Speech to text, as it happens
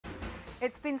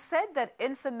It's been said that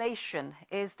information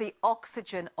is the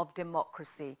oxygen of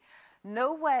democracy.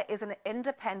 Nowhere is an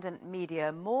independent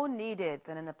media more needed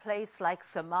than in a place like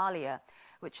Somalia,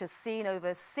 which has seen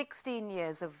over 16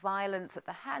 years of violence at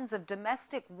the hands of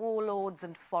domestic warlords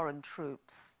and foreign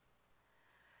troops.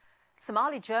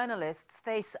 Somali journalists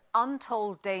face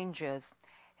untold dangers.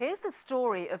 Here's the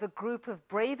story of a group of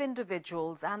brave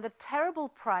individuals and the terrible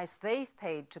price they've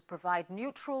paid to provide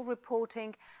neutral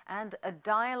reporting and a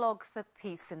dialogue for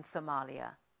peace in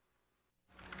Somalia.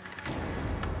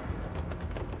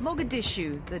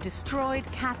 Mogadishu, the destroyed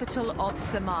capital of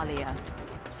Somalia.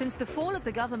 Since the fall of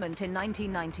the government in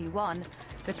 1991,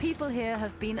 the people here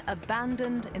have been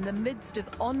abandoned in the midst of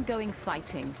ongoing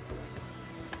fighting.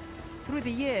 Through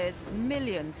the years,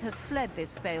 millions have fled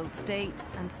this failed state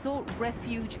and sought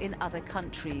refuge in other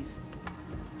countries.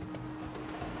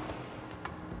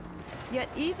 Yet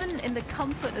even in the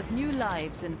comfort of new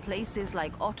lives in places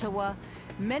like Ottawa,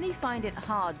 many find it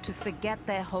hard to forget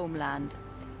their homeland.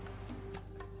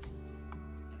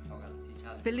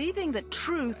 Believing that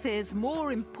truth is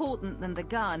more important than the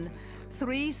gun,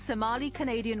 3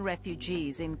 Somali-Canadian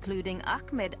refugees, including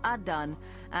Ahmed Adan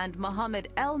and Mohammed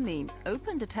Elmi,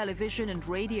 opened a television and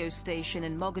radio station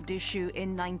in Mogadishu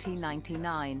in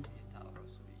 1999.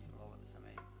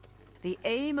 The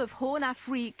aim of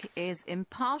HornAfrik is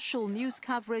impartial news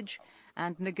coverage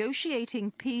and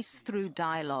negotiating peace through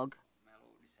dialogue.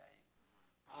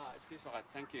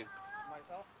 Thank you.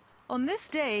 On this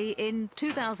day in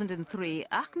 2003,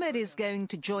 Ahmed is going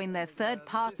to join their third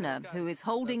partner, who is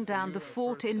holding down the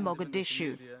fort in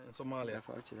Mogadishu.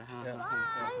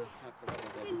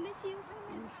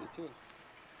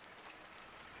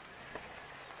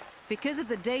 Because of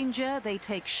the danger, they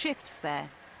take shifts there.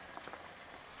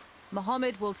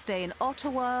 Mohammed will stay in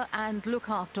Ottawa and look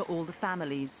after all the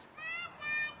families.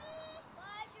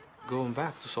 Going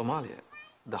back to Somalia,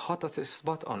 the hottest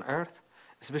spot on earth,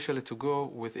 especially to go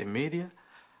with a media,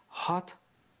 hot,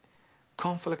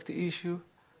 conflict issue,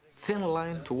 thin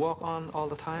line to walk on all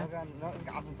the time.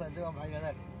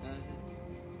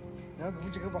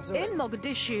 In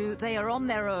Mogadishu, they are on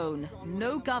their own.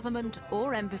 No government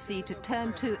or embassy to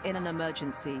turn to in an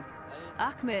emergency.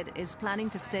 Ahmed is planning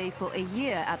to stay for a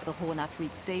year at the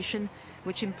HornAfrik station,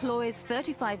 which employs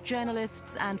 35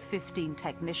 journalists and 15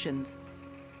 technicians.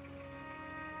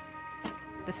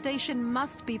 The station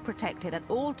must be protected at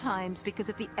all times because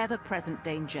of the ever-present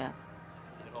danger.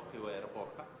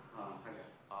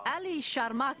 Ali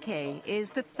Sharmake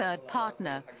is the third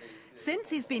partner. Since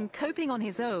he's been coping on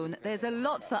his own, there's a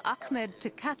lot for Ahmed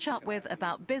to catch up with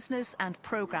about business and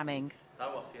programming.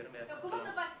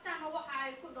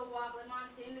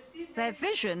 Their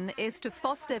vision is to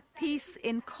foster peace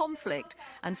in conflict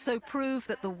and so prove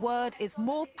that the word is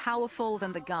more powerful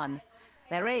than the gun.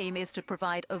 Their aim is to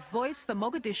provide a voice for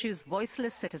Mogadishu's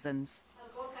voiceless citizens.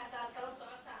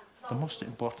 The most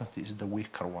important is the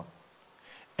weaker one.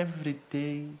 Every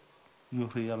day you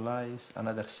realize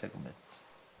another segment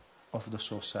of the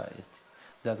society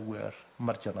that were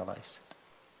marginalized.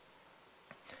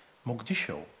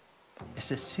 Mogadishu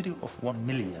is a city of 1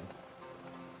 million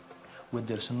where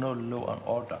there is no law and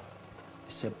order.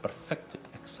 It's a perfect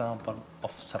example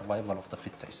of survival of the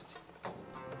fittest.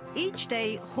 Each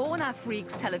day,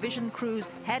 HornAfrik's television crews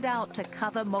head out to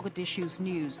cover Mogadishu's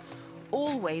news,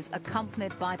 always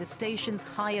accompanied by the station's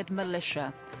hired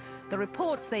militia. The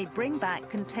reports they bring back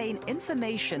contain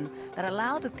information that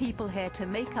allow the people here to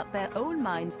make up their own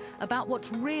minds about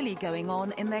what's really going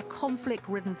on in their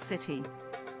conflict-ridden city.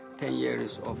 10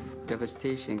 years of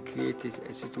devastation created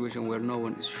a situation where no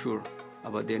one is sure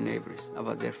about their neighbors,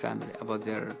 about their family, about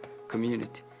their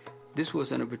community. This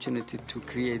was an opportunity to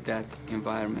create that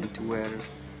environment where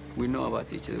we know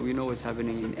about each other. We know what's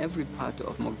happening in every part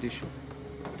of Mogadishu.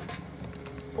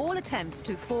 All attempts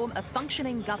to form a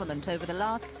functioning government over the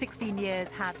last 16 years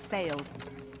have failed.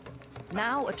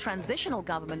 Now a transitional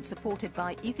government supported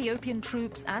by Ethiopian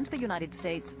troops and the United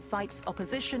States fights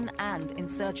opposition and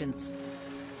insurgents.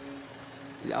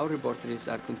 Our reporters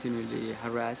are continually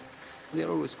harassed. They're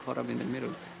always caught up in the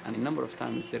middle, and a number of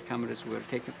times their cameras were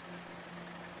taken.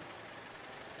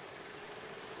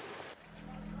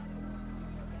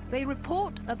 They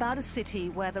report about a city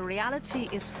where the reality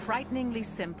is frighteningly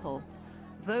simple.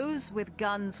 Those with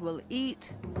guns will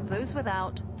eat, those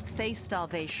without face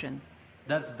starvation.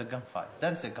 That's the gunfire.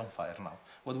 That's a gunfire now.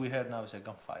 What we heard now is a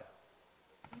gunfire.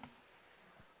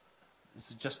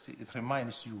 It's just, it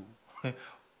reminds you,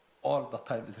 all the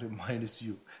time it reminds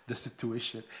you the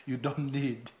situation. You don't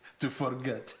need to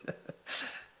forget.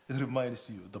 It reminds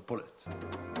you the bullet.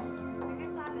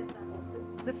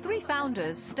 The 3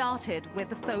 founders started with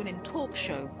the phone-in talk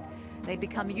show. They'd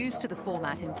become used to the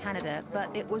format in Canada,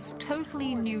 but it was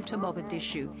totally new to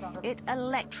Mogadishu. It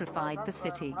electrified the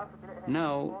city.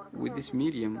 Now, with this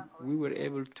medium, we were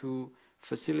able to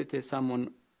facilitate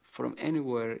someone from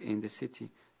anywhere in the city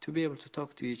to be able to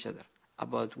talk to each other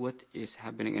about what is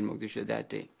happening in Mogadishu that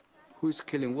day, who's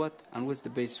killing what, and what's the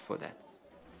basis for that.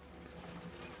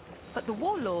 But the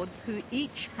warlords, who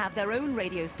each have their own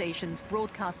radio stations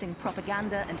broadcasting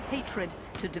propaganda and hatred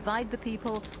to divide the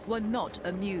people, were not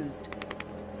amused.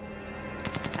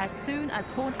 As soon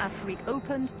as HornAfrik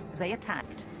opened, they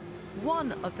attacked.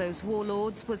 One of those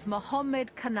warlords was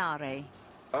Mohammed Kanare.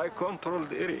 I control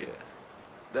the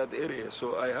that area,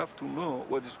 so I have to know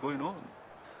what is going on.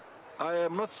 I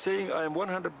am not saying I am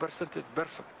 100%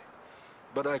 perfect,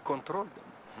 but I control them.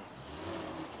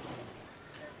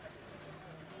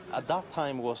 At that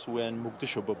time was when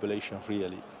Mogadishu population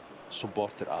really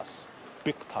supported us,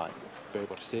 big time. They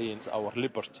were saying it's our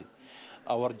liberty,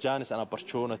 our chance and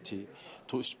opportunity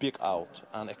to speak out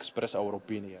and express our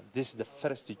opinion. This is the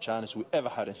first chance we ever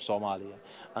had in Somalia,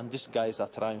 and these guys are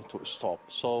trying to stop.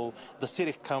 So the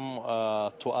city come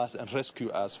to us and rescue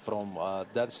us from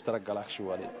that struggle,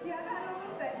 actually.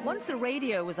 Once the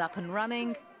radio was up and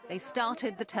running, they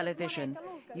started the television,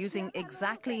 using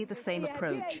exactly the same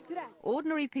approach.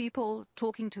 Ordinary people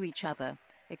talking to each other,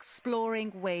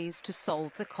 exploring ways to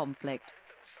solve the conflict.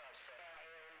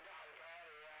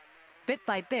 Bit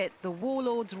by bit, the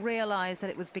warlords realized that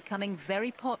it was becoming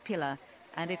very popular,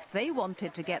 and if they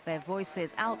wanted to get their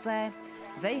voices out there,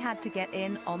 they had to get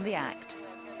in on the act.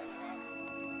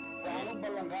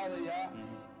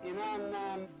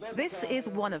 This is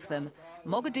one of them,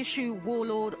 Mogadishu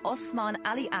warlord Osman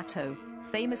Ali Atto,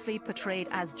 famously portrayed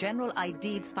as General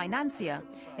Aidid's financier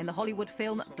in the Hollywood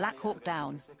film Black Hawk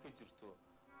Down.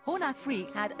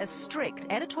 HornAfrik had a strict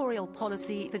editorial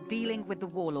policy for dealing with the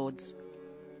warlords.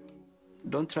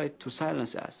 Don't try to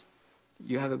silence us.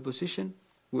 You have a position,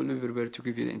 we'll be prepared to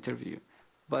give you the interview.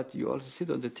 But you also sit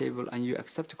on the table and you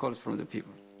accept calls from the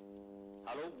people.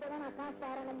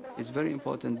 It's very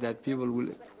important that people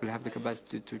will have the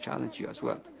capacity to challenge you as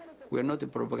well. We're not a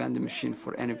propaganda machine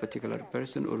for any particular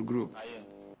person or group.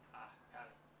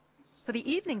 For the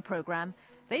evening program,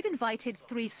 they've invited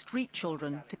 3 street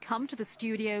children to come to the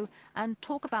studio and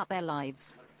talk about their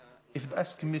lives. If you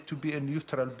ask me to be a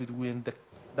neutral between the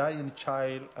dying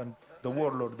child and the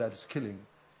warlord that is killing,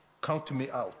 count me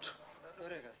out.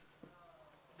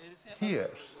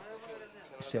 Here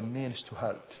is a means to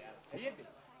help.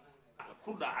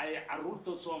 ku dhacay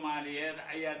caruurta Soomaaliyeed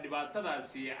ayaa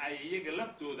dhibaatadaasi ay iyaga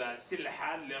laftooda si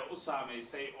laxaan leh u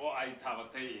saameysay oo ay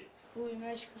taabatay.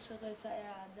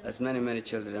 As many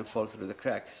children fall through the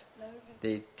cracks,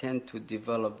 they tend to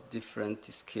develop different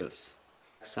skills.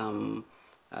 Some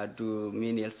do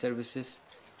menial services.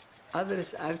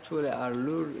 Others actually are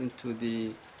lured into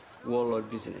the warlord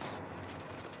business.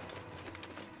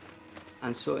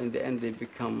 And so in the end they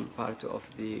become part of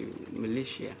the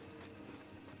militia.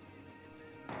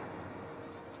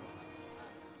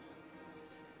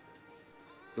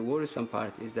 The worrisome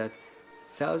part is that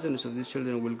thousands of these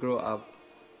children will grow up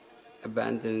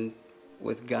abandoned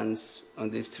with guns on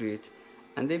the street,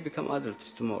 and they become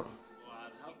adults tomorrow.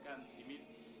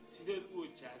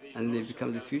 And they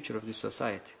become the future of this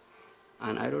society.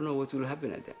 And I don't know what will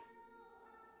happen at them.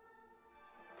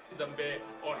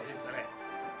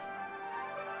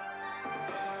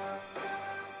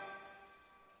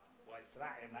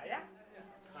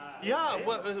 Yeah,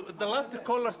 well, the last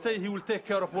caller said he will take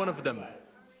care of one of them.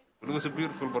 It was a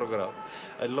beautiful program.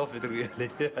 I love it, really.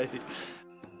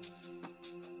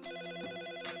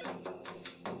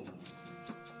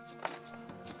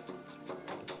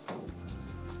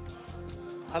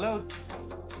 Hello.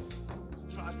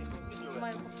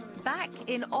 Back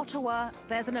in Ottawa,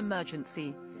 there's an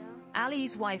emergency.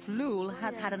 Ali's wife, Lul,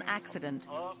 has had an accident.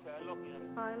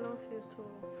 I love you too.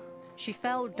 She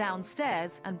fell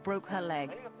downstairs and broke her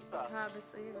leg.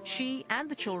 She and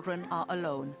the children are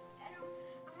alone.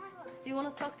 Do you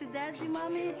want to talk to Daddy,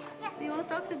 Mommy? Do you want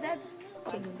to talk to Dad?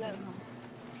 Okay.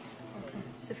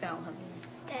 Sit down, honey.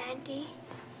 Daddy.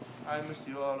 I miss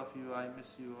you, all of you. I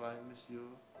miss you. I miss you.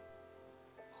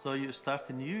 So you start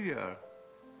a new year,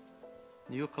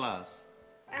 new class.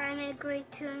 I'm in grade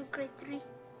 2 and grade 3.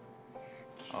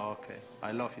 Okay,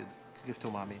 I love you. Give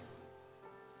to mommy.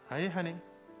 Hi, honey.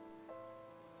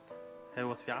 Hey,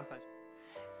 what's your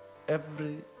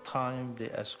Every time they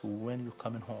ask you when you're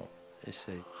coming home, it's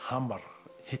a hammer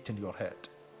hitting your head.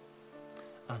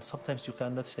 And sometimes you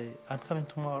cannot say, I'm coming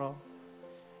tomorrow.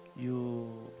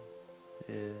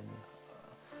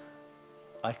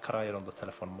 I cried on the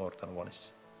telephone more than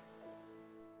once.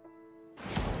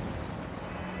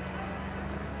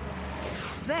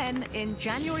 Then, in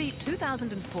January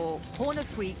 2004,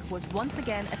 HornAfrik was once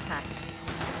again attacked.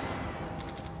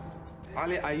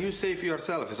 Ali, are you safe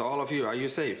yourself? Is all of you, are you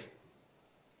safe?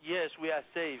 Yes, we are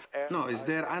safe. No, is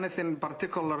there anything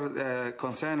particular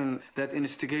concerning that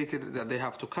instigated that they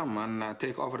have to come and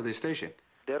take over the station?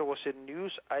 There was a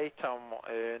news item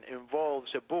involves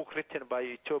a book written by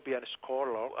an Ethiopian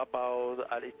scholar about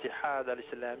Al-Ittihad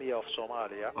al-Islamiyya of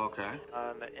Somalia. Okay.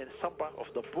 And in some part of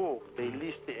the book, they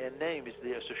list the names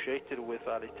they associated with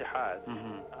Al-Ittihad.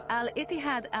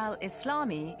 Al-Ittihad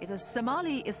al-Islami is a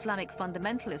Somali Islamic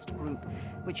fundamentalist group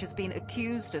which has been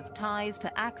accused of ties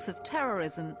to acts of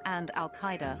terrorism and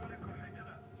Al-Qaeda.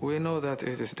 We know that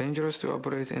it is dangerous to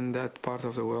operate in that part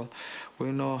of the world.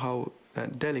 We know how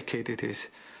delicate it is,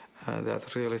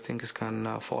 that really things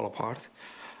can fall apart.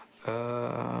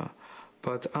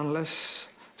 But unless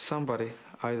somebody,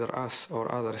 either us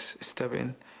or others, step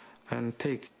in and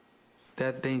take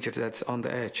that danger that's on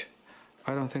the edge,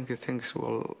 I don't think things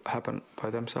will happen by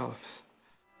themselves.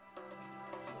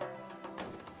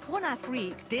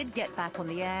 HornAfrik did get back on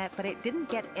the air, but it didn't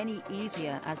get any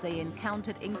easier as they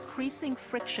encountered increasing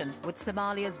friction with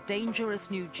Somalia's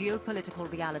dangerous new geopolitical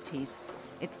realities.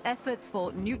 Its efforts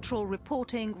for neutral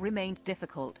reporting remained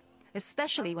difficult,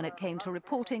 especially when it came to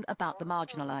reporting about the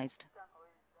marginalized.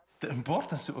 The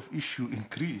importance of issue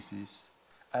increases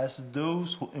as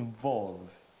those who involve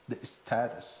the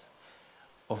status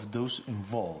of those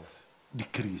involved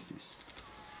decreases.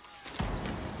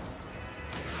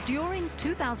 During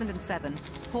 2007,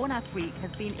 HornAfrik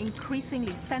has been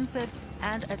increasingly censored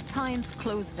and at times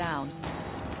closed down.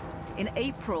 In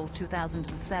April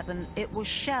 2007, it was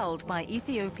shelled by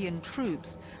Ethiopian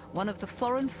troops, one of the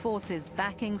foreign forces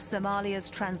backing Somalia's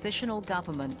transitional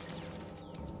government.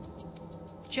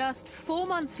 Just 4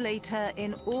 months later,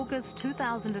 in August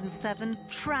 2007,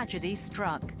 tragedy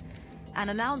struck. An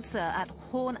announcer at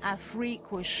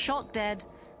HornAfrik was shot dead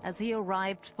as he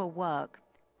arrived for work.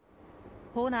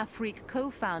 HornAfrik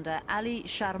co-founder Ali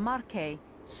Sharmarke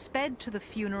sped to the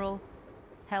funeral,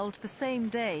 held the same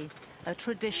day, a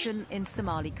tradition in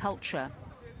Somali culture.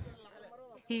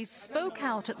 He spoke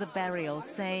out at the burial,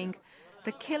 saying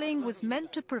the killing was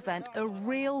meant to prevent a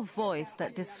real voice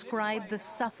that described the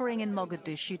suffering in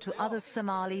Mogadishu to other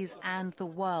Somalis and the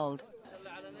world.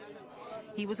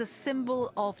 He was a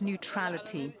symbol of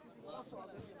neutrality.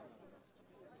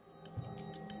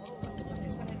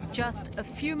 Just a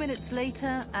few minutes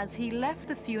later, as he left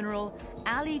the funeral,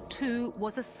 Ali too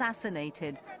was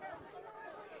assassinated.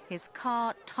 His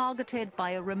car targeted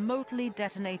by a remotely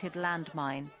detonated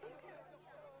landmine.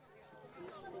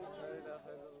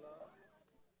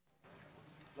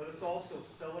 Let us also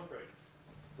celebrate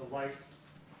the life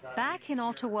that... Back in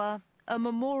Ottawa, a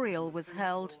memorial was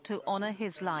held to honor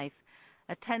his life,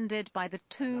 attended by the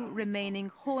 2 remaining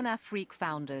HornAfrik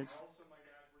founders.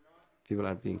 People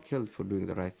are being killed for doing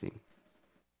the right thing.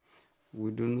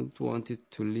 We do not want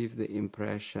it to leave the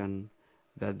impression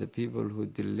that the people who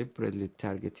deliberately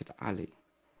targeted Ali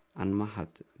and Mahad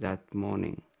that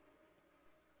morning,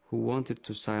 who wanted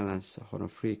to silence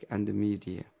HornAfrik and the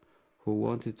media, who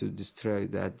wanted to destroy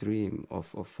that dream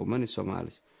for many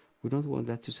Somalis, we don't want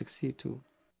that to succeed too.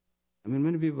 I mean,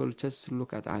 many people just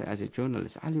look at Ali as a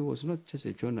journalist. Ali was not just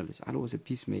a journalist, Ali was a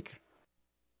peacemaker.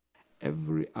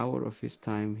 Every hour of his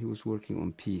time, he was working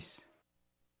on peace.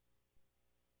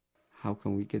 How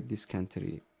can we get this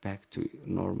country back to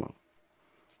normal?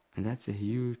 And that's a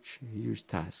huge, huge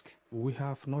task. We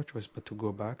have no choice but to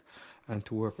go back and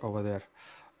to work over there.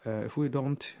 If we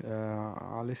don't,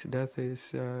 Ali's death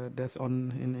is death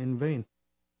in vain.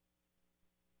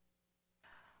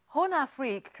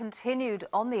 HornAfrik continued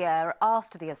on the air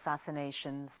after the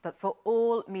assassinations, but for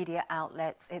all media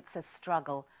outlets, it's a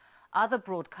struggle. Other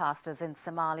broadcasters in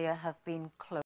Somalia have been closed.